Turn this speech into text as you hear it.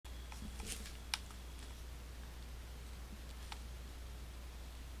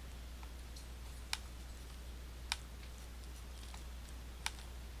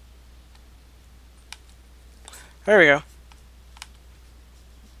There we go.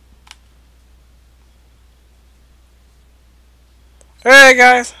 Alright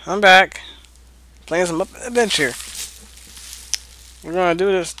guys, I'm back. Playing some Muppet Adventure. We're gonna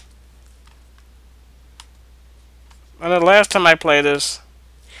do this. I know the last time I played this,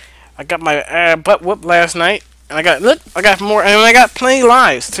 I got my butt whooped last night. And I got more, and I got plenty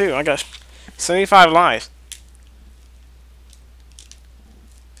lives too. I got 75 lives.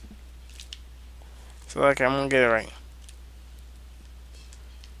 So okay, I'm gonna get it right.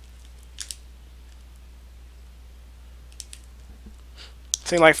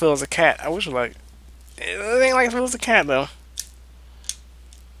 Seems like Phil was a cat. I wish it ain't like Phil was a cat though.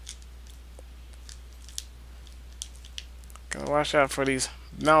 Gotta watch out for these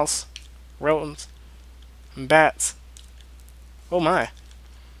mouse, rodents, and bats. Oh my.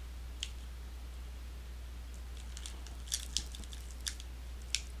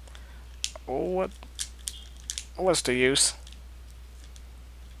 Oh, what's the use?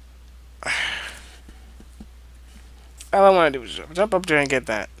 All I want to do is jump up there and get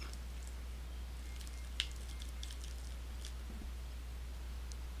that.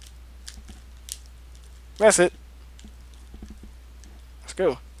 That's it. Let's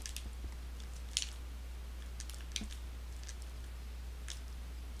go.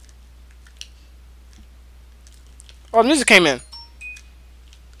 Oh, the music came in.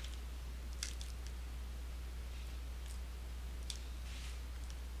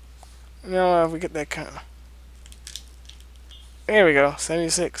 Now if we get that kind of... There we go.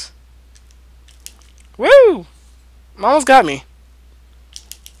 76. Woo! Almost got me.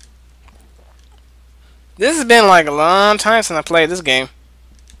 This has been like a long time since I played this game.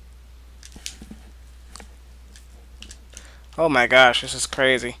 Oh my gosh, this is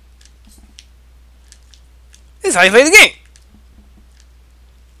crazy. This is how you play the game.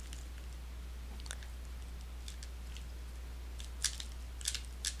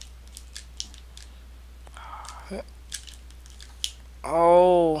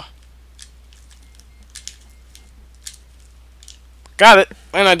 Oh. Got it.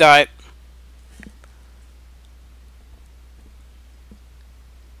 And I died.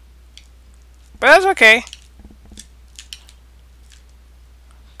 But that's okay.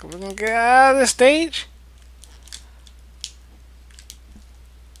 We're gonna get out of this stage.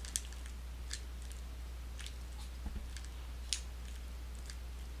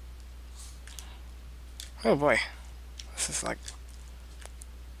 Oh boy. This is like...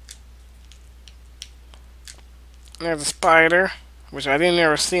 There's a spider, which I didn't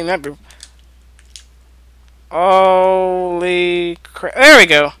ever see that before. Holy crap. There we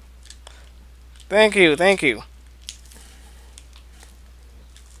go. Thank you, thank you.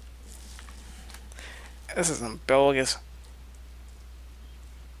 This is some bogus.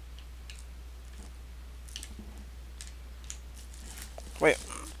 Wait.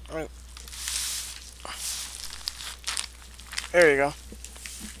 There you go.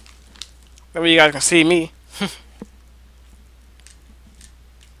 That way you guys can see me.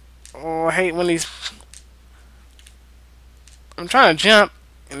 Oh, I hate when these... I'm trying to jump,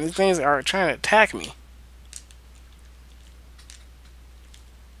 and these things are trying to attack me.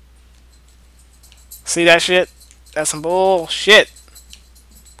 See that shit? That's some bullshit.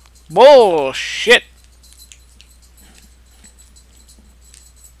 Bullshit.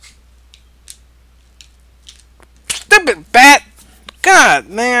 Stupid bat. God,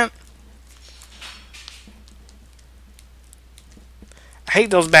 man. I hate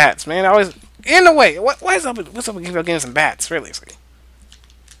those bats, man. I always in the way. What's up with people getting some bats? Seriously.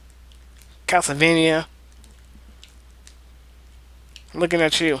 Castlevania. Looking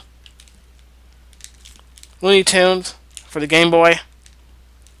at you. Looney Tunes for the Game Boy.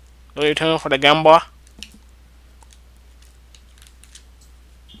 Looney Tunes for the Game Boy.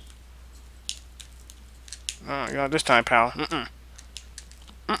 Oh, you know, this time, pal.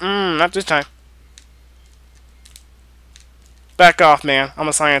 Not this time. Back off, man. I'm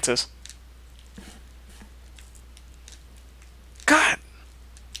a scientist. God!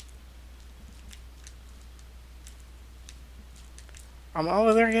 Am I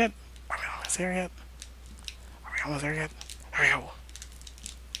almost there yet? Are we almost there yet? Are we almost there yet? There we go.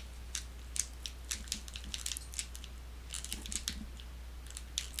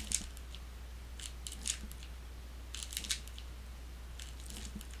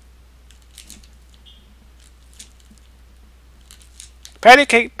 Patty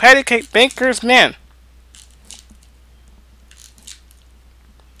cake, baker's man.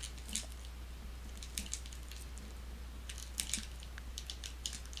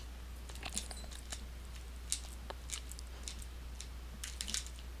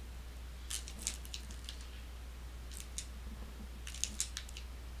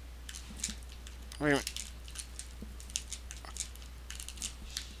 Wait a minute.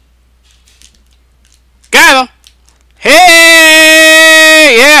 Got him!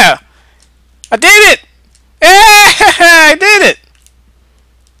 Hey! Yeah! I did it! Yeah! I did it!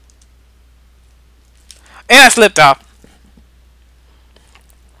 And I slipped off.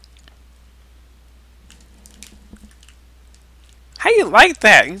 How you like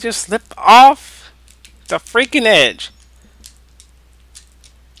that? You just slipped off the freaking edge.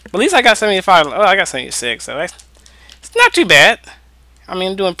 But at least I got 75. Oh, I got 76. So it's not too bad. I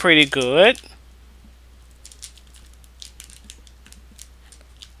mean, I'm doing pretty good.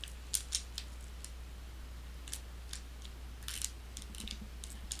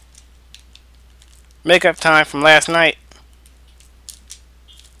 Makeup time from last night.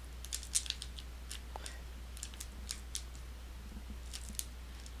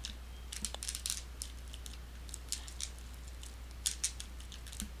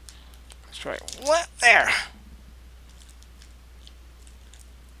 That's right. What? There.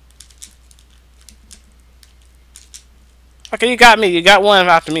 Okay, you got me. You got one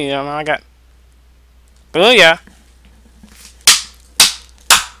after me. I got... Oh, yeah.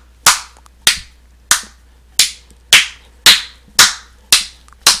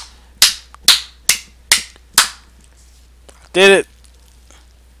 Did it.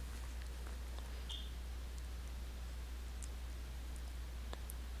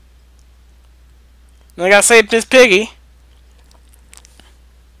 And I gotta save Miss Piggy.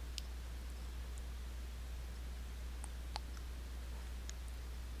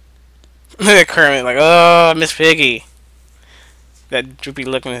 Look at Kermit, like, oh, Miss Piggy. That droopy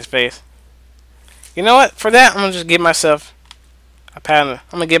look in his face. You know what? For that, I'm gonna just give myself a pat. I'm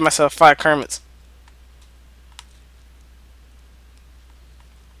gonna give myself 5 Kermits.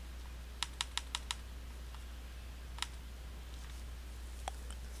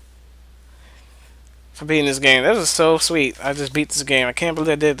 For beating this game. That was so sweet. I just beat this game. I can't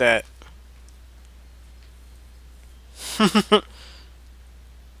believe I did that.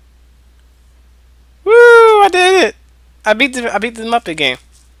 Woo! I did it. I beat the Muppet game.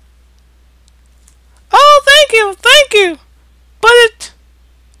 Oh, thank you. But it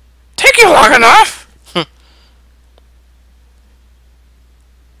take you long enough.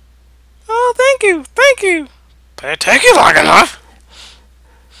 Oh, thank you. But it take you long enough.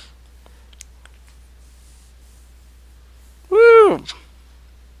 Woo!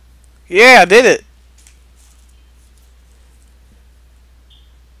 Yeah, I did it.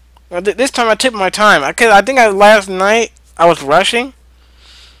 This time I took my time. I think last night I was rushing.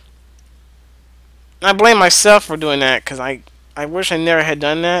 I blame myself for doing that because I wish I never had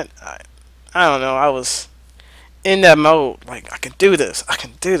done that. I don't know. I was in that mode. Like, I can do this. I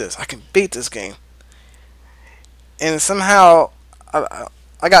can beat this game. And somehow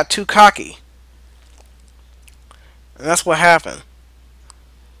I got too cocky. And that's what happened.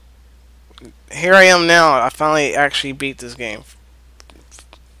 Here I am now. I finally actually beat this game.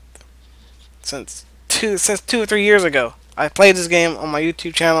 Since 2 or 3 years ago. I played this game on my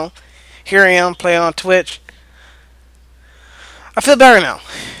YouTube channel. Here I am playing on Twitch. I feel better now.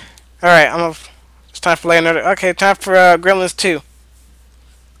 Alright, it's time for another. Okay, time for Gremlins 2.